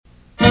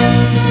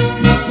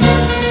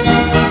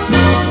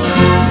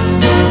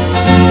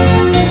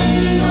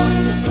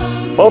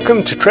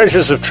Welcome to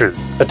Treasures of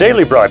Truth, a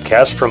daily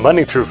broadcast from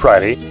Monday through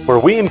Friday, where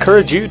we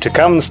encourage you to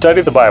come and study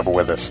the Bible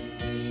with us.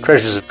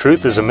 Treasures of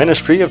Truth is a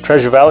ministry of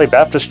Treasure Valley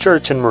Baptist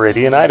Church in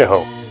Meridian,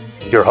 Idaho.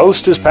 Your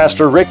host is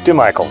Pastor Rick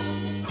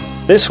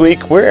DeMichael. This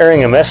week, we're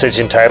airing a message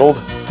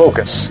entitled,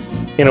 Focus.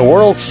 In a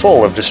world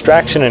full of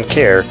distraction and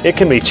care, it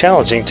can be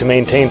challenging to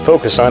maintain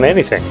focus on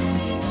anything.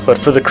 But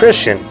for the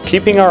Christian,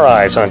 keeping our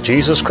eyes on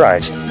Jesus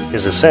Christ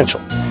is essential.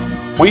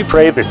 We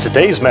pray that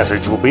today's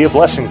message will be a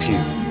blessing to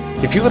you.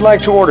 If you would like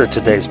to order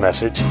today's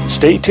message,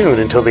 stay tuned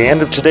until the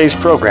end of today's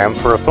program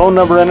for a phone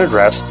number and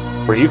address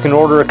where you can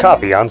order a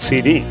copy on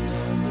CD.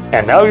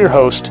 And now your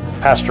host,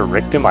 Pastor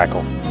Rick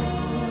DeMichael.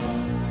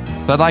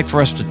 I'd like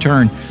for us to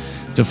turn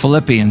to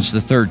Philippians,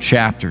 the third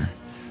chapter.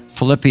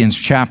 Philippians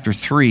chapter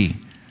 3.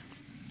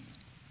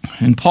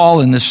 And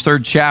Paul, in this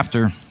third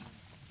chapter,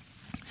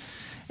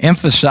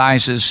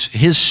 emphasizes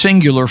his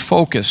singular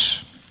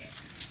focus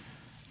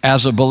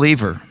as a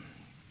believer,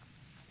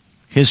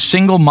 his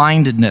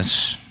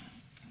single-mindedness.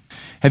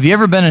 Have you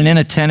ever been an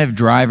inattentive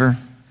driver?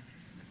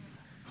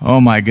 Oh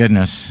my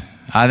goodness.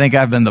 I think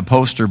I've been the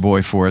poster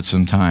boy for it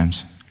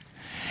sometimes.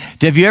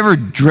 Have you ever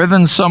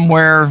driven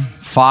somewhere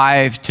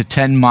 5 to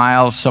 10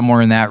 miles,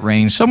 somewhere in that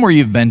range, somewhere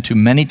you've been to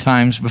many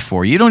times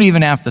before? You don't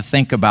even have to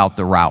think about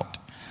the route.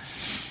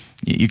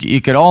 You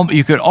could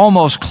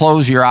almost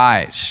close your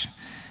eyes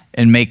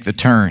and make the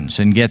turns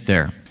and get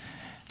there.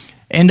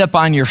 End up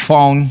on your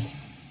phone,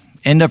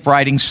 end up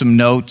writing some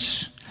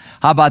notes.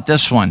 How about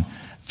this one?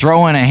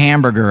 Throw in a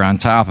hamburger on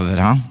top of it,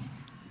 huh?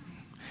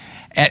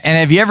 And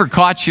have you ever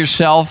caught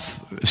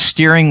yourself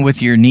steering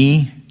with your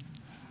knee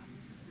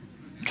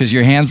because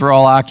your hands were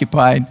all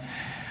occupied?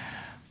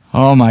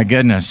 Oh my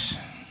goodness.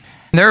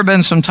 There have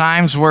been some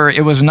times where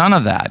it was none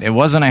of that. It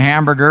wasn't a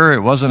hamburger,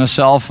 it wasn't a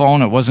cell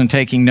phone, it wasn't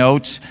taking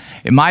notes.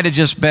 It might have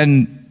just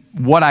been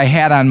what I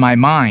had on my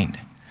mind.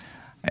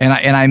 And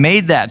I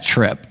made that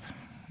trip.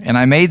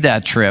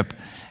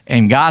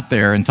 And got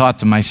there and thought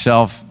to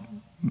myself,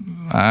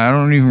 I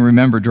don't even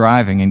remember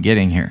driving and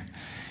getting here.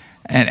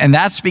 And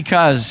that's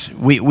because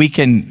we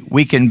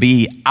can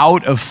be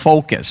out of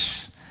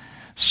focus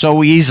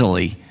so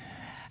easily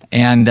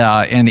and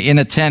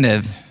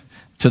inattentive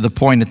to the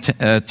point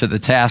to the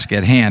task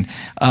at hand.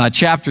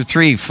 Chapter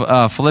 3,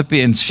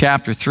 Philippians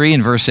chapter 3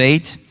 and verse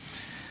 8.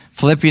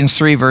 Philippians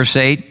 3 verse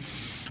 8.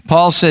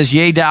 Paul says,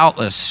 "Yea,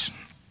 doubtless,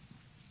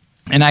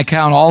 and I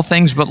count all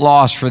things but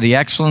loss for the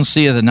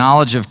excellency of the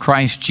knowledge of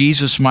Christ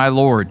Jesus my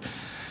Lord,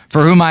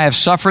 for whom I have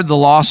suffered the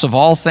loss of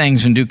all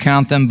things, and do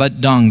count them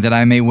but dung, that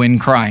I may win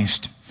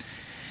Christ,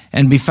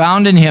 and be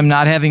found in him,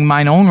 not having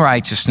mine own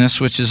righteousness,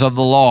 which is of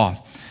the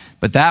law,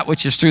 but that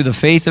which is through the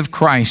faith of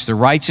Christ, the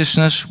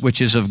righteousness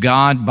which is of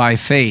God by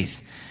faith,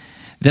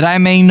 that I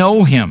may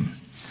know him,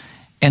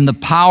 and the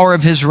power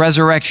of his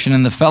resurrection,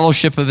 and the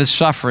fellowship of his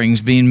sufferings,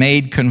 being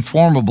made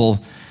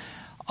conformable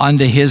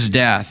unto his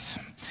death."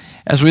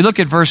 As we look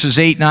at verses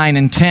 8, 9,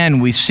 and 10,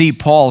 we see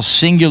Paul's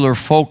singular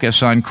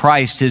focus on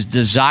Christ, his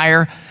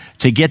desire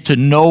to get to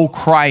know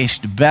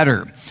Christ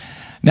better.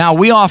 Now,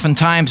 we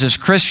oftentimes as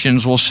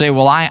Christians will say,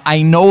 well,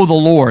 I know the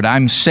Lord,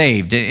 I'm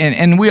saved.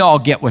 And we all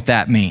get what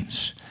that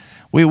means.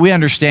 We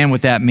understand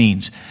what that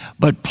means.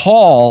 But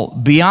Paul,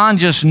 beyond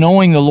just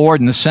knowing the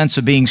Lord in the sense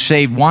of being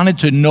saved, wanted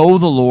to know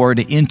the Lord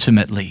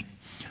intimately,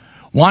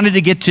 wanted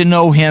to get to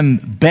know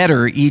him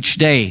better each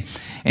day.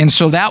 And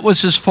so that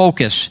was his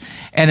focus.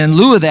 And in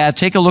lieu of that,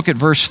 take a look at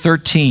verse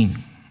 13.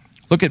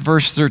 Look at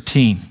verse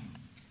 13.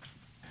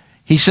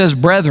 He says,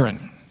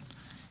 brethren.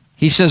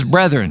 He says,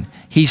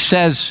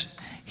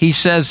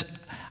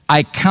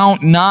 I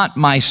count not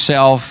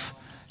myself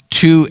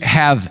to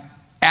have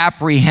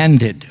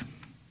apprehended,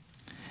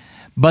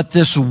 but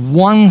this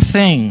one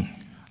thing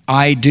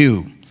I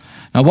do.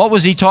 Now, what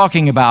was he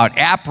talking about?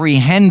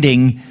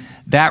 Apprehending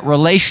that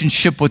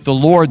relationship with the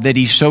Lord that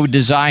he so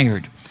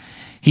desired.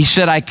 He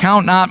said, I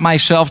count not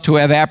myself to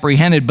have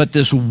apprehended, but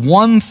this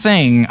one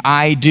thing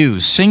I do,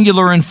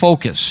 singular in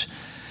focus,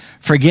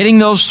 forgetting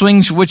those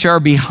things which are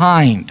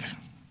behind.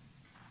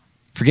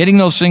 Forgetting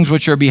those things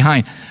which are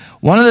behind.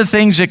 One of the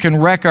things that can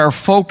wreck our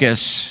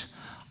focus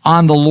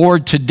on the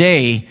Lord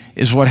today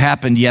is what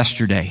happened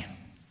yesterday.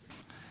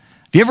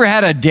 Have you ever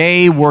had a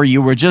day where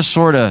you were just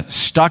sort of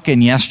stuck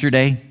in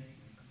yesterday?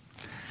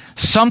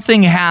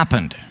 Something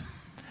happened.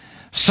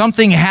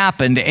 Something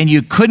happened and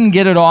you couldn't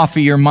get it off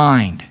of your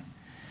mind.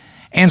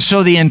 And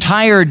so the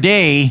entire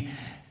day,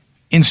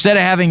 instead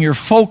of having your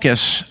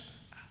focus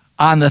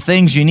on the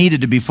things you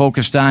needed to be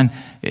focused on,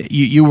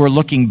 you were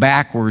looking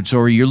backwards,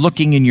 or you're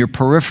looking in your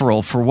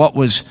peripheral for what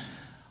was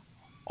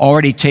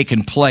already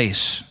taken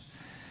place.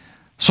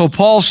 So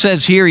Paul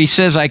says here, he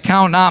says, I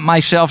count not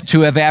myself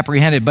to have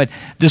apprehended, but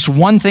this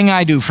one thing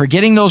I do,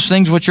 forgetting those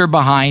things which are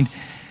behind.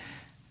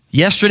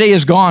 Yesterday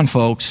is gone,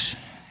 folks,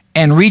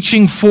 and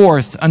reaching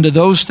forth unto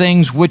those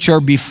things which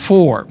are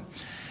before.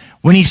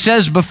 When he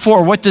says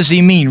before, what does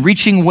he mean?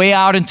 Reaching way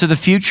out into the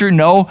future?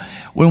 No.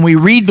 When we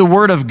read the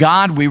Word of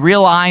God, we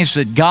realize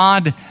that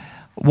God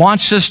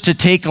wants us to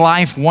take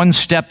life one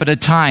step at a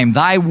time.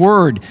 Thy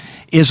word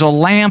is a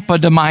lamp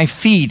unto my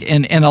feet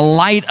and a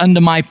light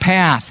unto my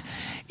path.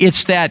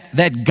 It's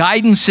that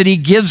guidance that he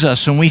gives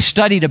us, and we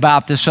studied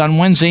about this on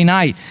Wednesday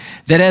night,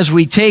 that as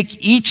we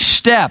take each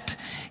step,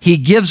 he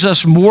gives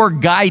us more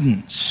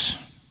guidance.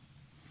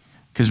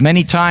 Because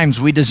many times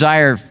we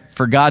desire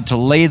for God to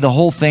lay the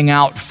whole thing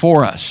out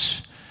for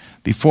us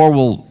before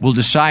we'll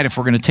decide if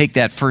we're going to take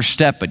that first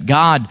step. But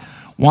God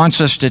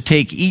wants us to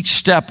take each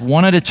step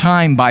one at a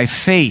time by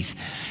faith.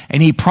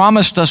 And he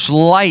promised us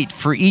light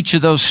for each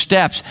of those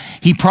steps.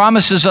 He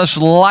promises us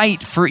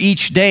light for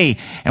each day.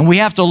 And we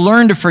have to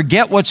learn to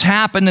forget what's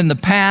happened in the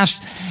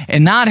past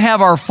and not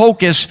have our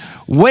focus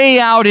way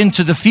out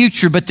into the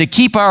future, but to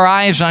keep our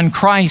eyes on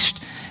Christ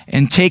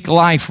and take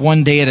life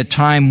one day at a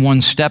time,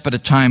 one step at a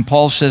time.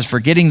 Paul says,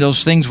 forgetting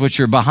those things which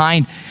are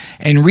behind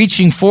and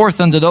reaching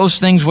forth unto those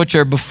things which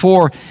are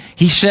before,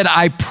 he said,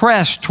 I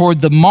press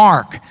toward the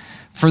mark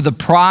for the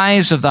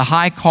prize of the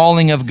high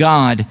calling of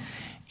God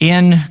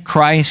in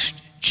Christ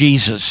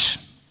Jesus.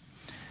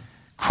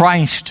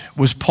 Christ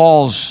was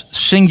Paul's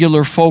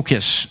singular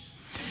focus.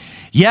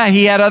 Yeah,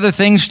 he had other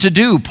things to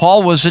do.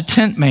 Paul was a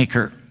tent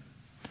maker.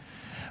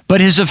 But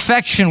his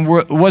affection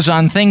was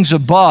on things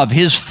above.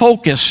 His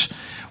focus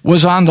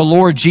was on the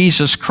Lord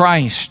Jesus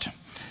Christ.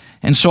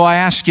 And so I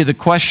ask you the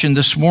question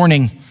this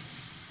morning,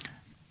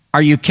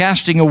 are you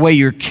casting away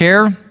your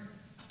care,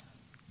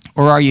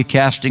 or are you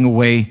casting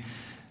away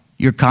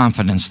your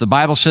confidence? The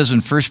Bible says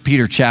in 1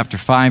 Peter chapter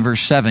 5,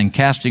 verse 7,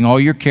 casting all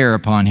your care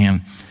upon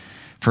him,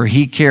 for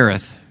he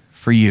careth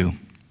for you.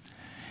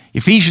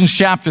 Ephesians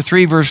chapter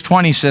 3, verse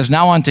 20 says,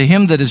 now unto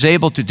him that is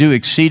able to do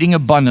exceeding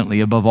abundantly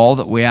above all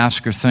that we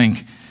ask or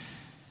think.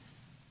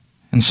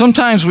 And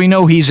sometimes we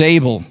know he's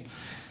able,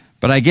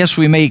 but I guess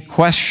we may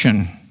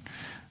question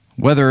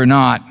whether or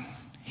not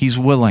he's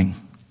willing.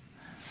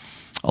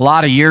 A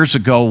lot of years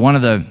ago, one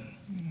of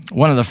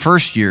the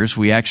first years,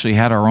 we actually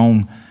had our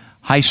own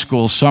high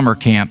school summer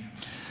camp.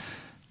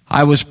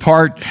 I was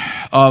part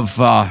of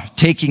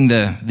taking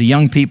the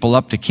young people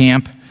up to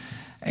camp,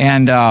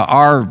 and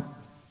our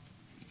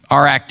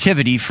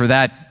activity for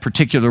that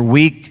particular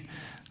week,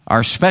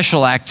 our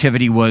special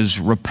activity was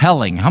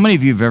rappelling. How many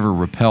of you have ever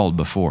rappelled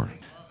before?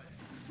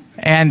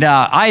 And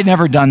I had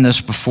never done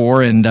this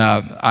before, and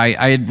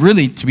I had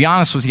really, to be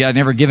honest with you, I'd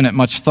never given it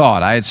much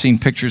thought. I had seen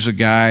pictures of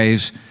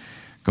guys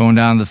going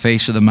down the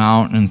face of the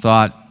mountain and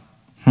thought,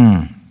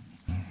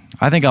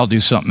 I think I'll do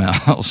something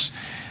else.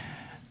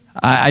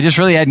 I just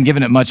really hadn't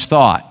given it much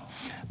thought.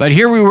 But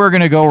here we were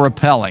going to go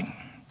rappelling.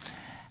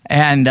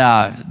 And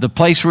the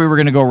place we were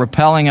going to go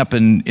rappelling up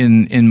in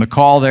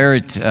McCall there,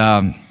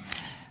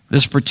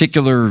 this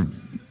particular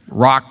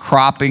rock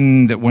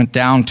cropping that went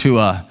down to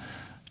a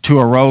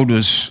road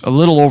was a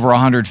little over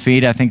 100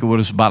 feet. I think it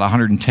was about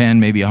 110,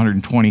 maybe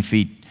 120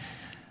 feet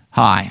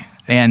high.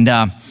 And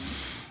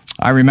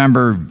I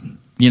remember,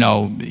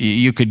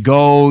 you could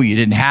go, you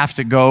didn't have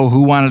to go.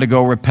 Who wanted to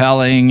go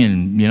rappelling?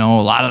 And, a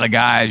lot of the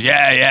guys,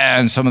 yeah.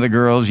 And some of the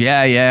girls,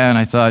 yeah. And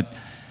I thought,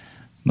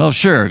 well,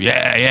 sure,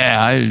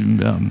 yeah.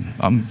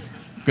 I'm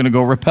going to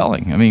go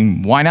rappelling. I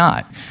mean, why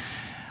not?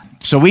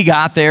 So we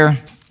got there,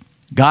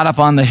 got up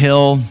on the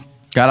hill,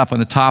 got up on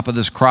the top of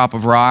this crop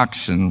of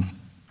rocks and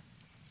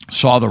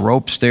saw the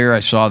ropes there.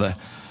 I saw the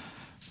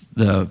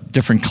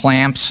different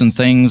clamps and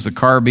things, the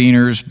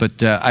carbiners,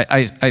 but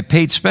I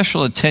paid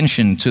special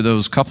attention to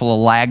those couple of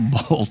lag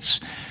bolts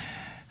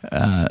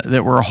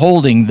that were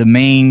holding the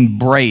main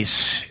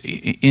brace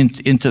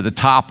into the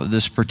top of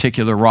this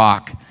particular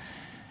rock.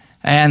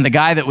 And the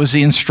guy that was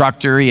the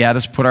instructor, he had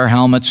us put our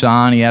helmets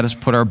on, he had us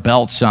put our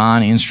belts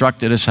on, he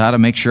instructed us how to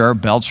make sure our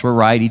belts were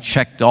right, he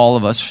checked all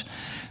of us,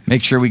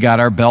 make sure we got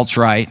our belts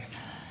right.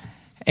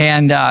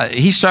 And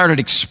he started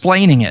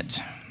explaining it.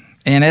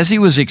 And as he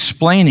was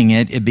explaining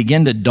it, it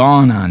began to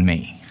dawn on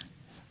me.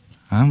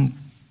 I'm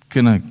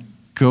going to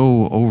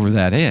go over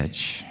that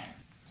edge.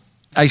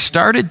 I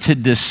started to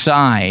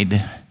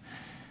decide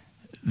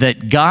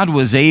that God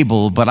was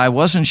able, but I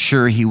wasn't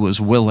sure he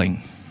was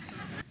willing.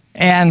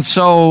 And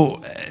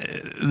so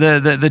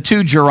the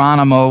two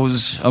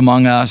Geronimos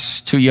among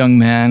us, two young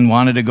men,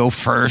 wanted to go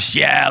first.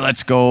 Yeah,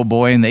 let's go,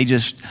 boy. And they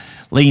just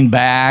leaned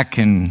back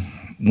and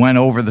went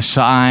over the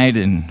side,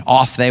 and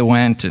off they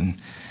went.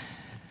 And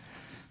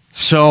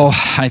so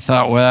I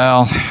thought,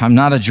 well, I'm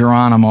not a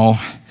Geronimo,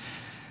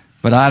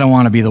 but I don't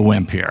want to be the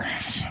wimp here.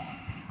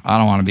 I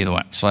don't want to be the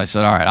wimp. So I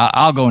said, all right,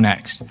 I'll go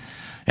next.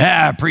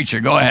 Yeah,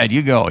 preacher, go ahead,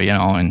 you go,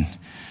 And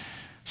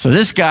so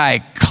this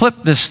guy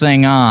clipped this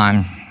thing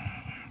on,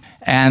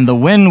 and the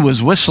wind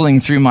was whistling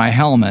through my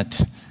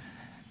helmet,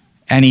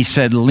 and he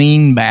said,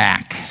 lean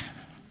back.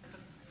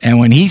 And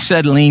when he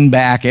said lean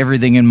back,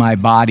 everything in my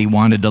body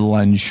wanted to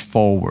lunge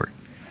forward.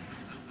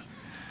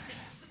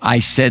 I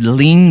said,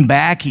 lean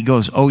back. He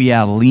goes, oh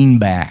yeah, lean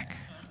back.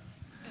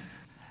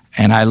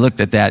 And I looked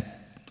at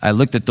that. I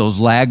looked at those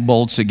lag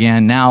bolts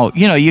again. Now,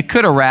 you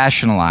could have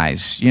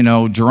rationalized,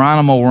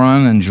 Geronimo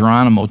 1 and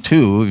Geronimo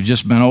 2 have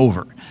just been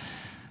over.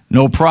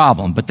 No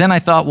problem. But then I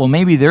thought, well,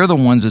 maybe they're the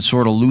ones that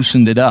sort of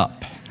loosened it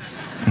up.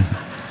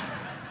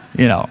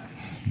 You know,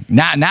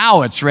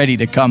 now it's ready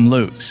to come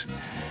loose.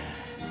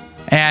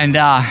 And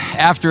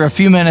after a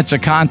few minutes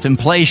of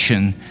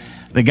contemplation,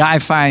 the guy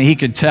finally, he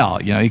could tell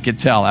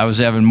I was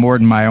having more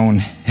than my own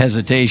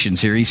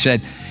hesitations here. He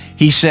said,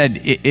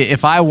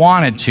 if I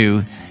wanted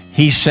to,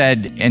 he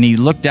said, and he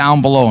looked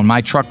down below, and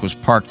my truck was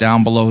parked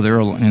down below there,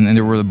 and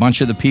there were a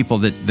bunch of the people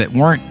that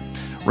weren't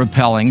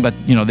rappelling, but,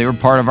 they were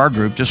part of our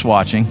group just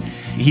watching.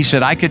 He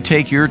said, I could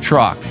take your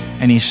truck,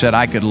 and he said,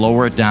 I could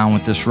lower it down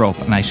with this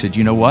rope. And I said,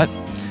 you know what?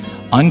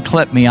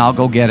 Unclip me, I'll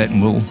go get it,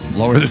 and we'll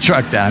lower the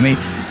truck down. I mean,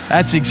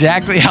 that's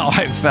exactly how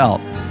I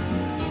felt.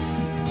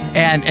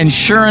 And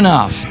sure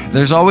enough,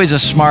 there's always a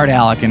smart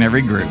aleck in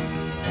every group.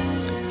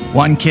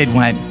 One kid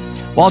went,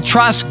 well,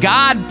 trust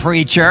God,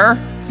 preacher.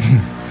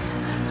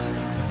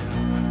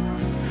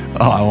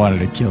 Oh, I wanted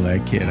to kill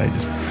that kid.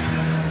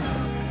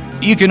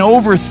 You can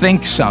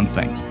overthink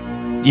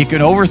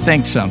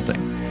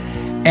something.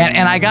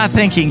 And I got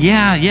thinking,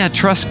 yeah,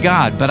 trust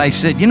God. But I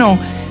said,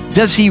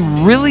 does he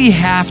really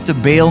have to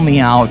bail me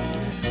out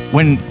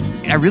when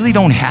I really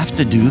don't have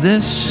to do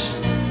this?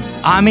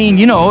 I mean,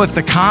 if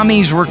the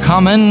commies were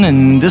coming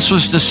and this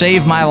was to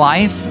save my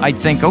life, I'd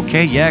think,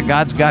 okay, yeah,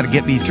 God's got to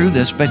get me through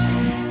this. But,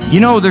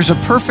 there's a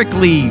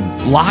perfectly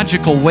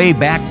logical way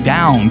back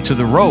down to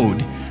the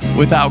road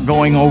without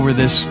going over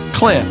this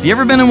cliff. You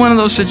ever been in one of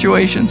those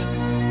situations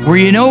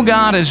where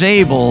God is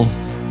able,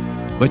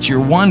 but you're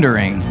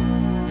wondering,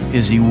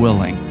 is he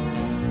willing?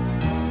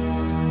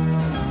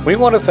 We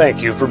want to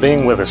thank you for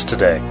being with us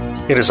today.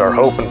 It is our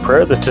hope and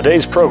prayer that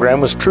today's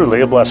program was truly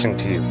a blessing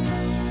to you.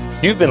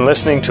 You've been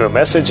listening to a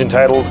message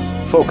entitled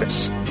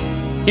Focus.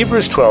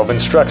 Hebrews 12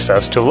 instructs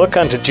us to look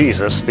unto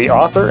Jesus, the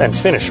author and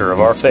finisher of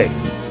our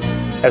faith.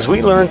 As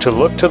we learn to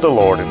look to the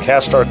Lord and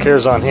cast our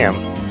cares on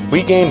him,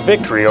 we gain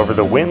victory over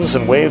the winds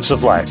and waves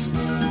of life.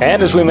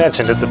 And as we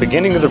mentioned at the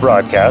beginning of the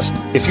broadcast,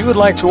 if you would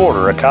like to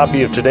order a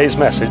copy of today's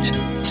message,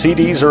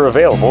 CDs are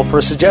available for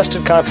a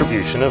suggested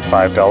contribution of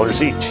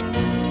 $5 each.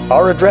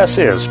 Our address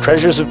is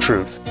Treasures of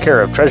Truth, care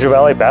of Treasure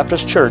Valley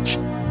Baptist Church,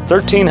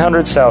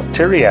 1300 South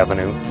Terry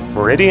Avenue,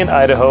 Meridian,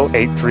 Idaho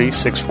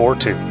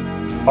 83642.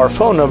 Our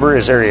phone number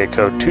is area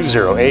code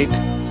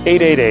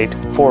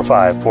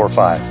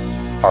 208-888-4545.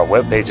 Our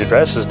webpage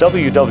address is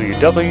www.tvbc.org.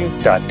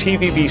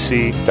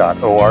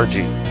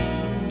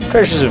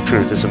 Treasures of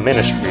Truth is a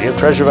ministry of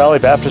Treasure Valley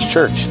Baptist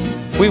Church.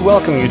 We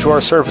welcome you to our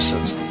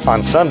services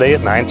on Sunday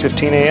at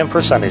 9:15 a.m.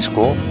 for Sunday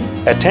School,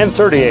 at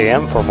 10:30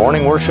 a.m. for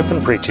morning worship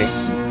and preaching,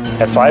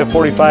 at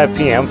 5:45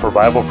 p.m. for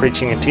Bible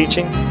preaching and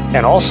teaching,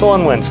 and also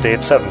on Wednesday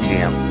at 7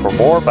 p.m. for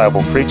more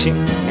Bible preaching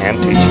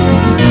and teaching.